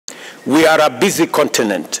We are a busy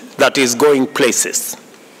continent that is going places.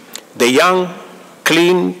 The young,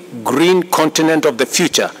 clean, green continent of the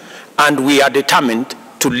future, and we are determined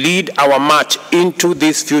to lead our march into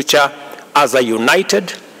this future as a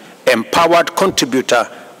united, empowered contributor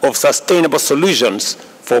of sustainable solutions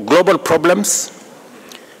for global problems.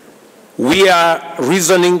 We are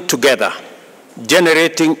reasoning together,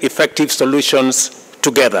 generating effective solutions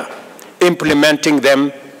together, implementing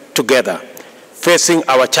them together, facing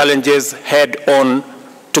our challenges head-on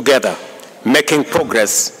together, making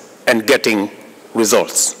progress and getting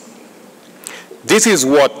results. This is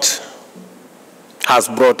what has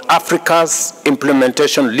brought Africa's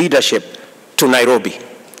implementation leadership to Nairobi,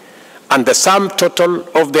 and the sum total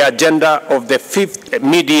of the agenda of the 5th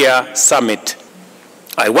Mid-Year Summit.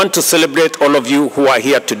 I want to celebrate all of you who are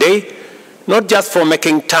here today, not just for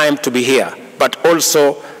making time to be here, but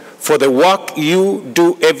also for the work you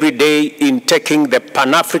do every day in taking the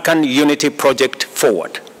Pan-African Unity Project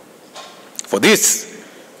forward. For this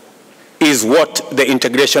is what the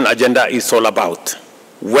integration agenda is all about.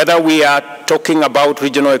 Whether we are talking about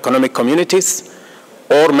regional economic communities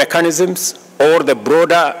or mechanisms or the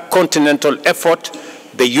broader continental effort,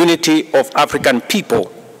 the unity of African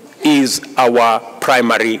people is our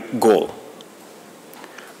primary goal.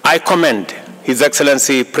 I commend His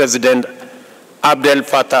Excellency President Abdel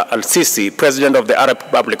Fattah al-Sisi, President of the Arab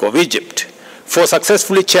Republic of Egypt, for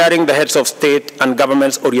successfully chairing the Heads of State and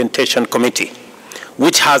Government's Orientation Committee,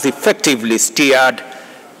 which has effectively steered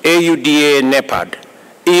AUDA-NEPAD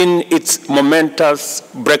in its momentous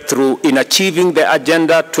breakthrough in achieving the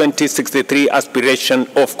Agenda 2063 aspiration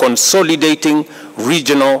of consolidating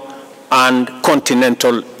regional and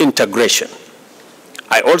continental integration.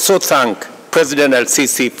 I also thank President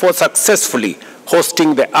al-Sisi for successfully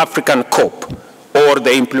hosting the African COP, or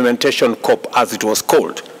the Implementation COP as it was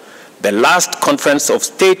called, the last conference of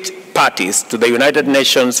state parties to the United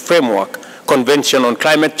Nations Framework Convention on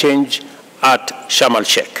Climate Change at Sharm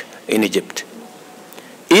el-Sheikh in Egypt.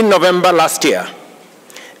 In November last year,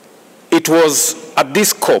 it was at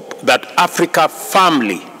this COP that Africa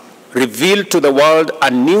firmly revealed to the world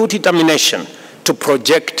a new determination to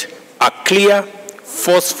project a clear,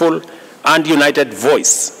 forceful, and united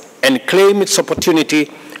voice and claim its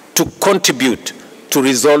opportunity to contribute to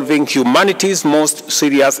resolving humanity's most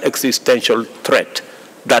serious existential threat,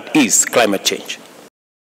 that is climate change.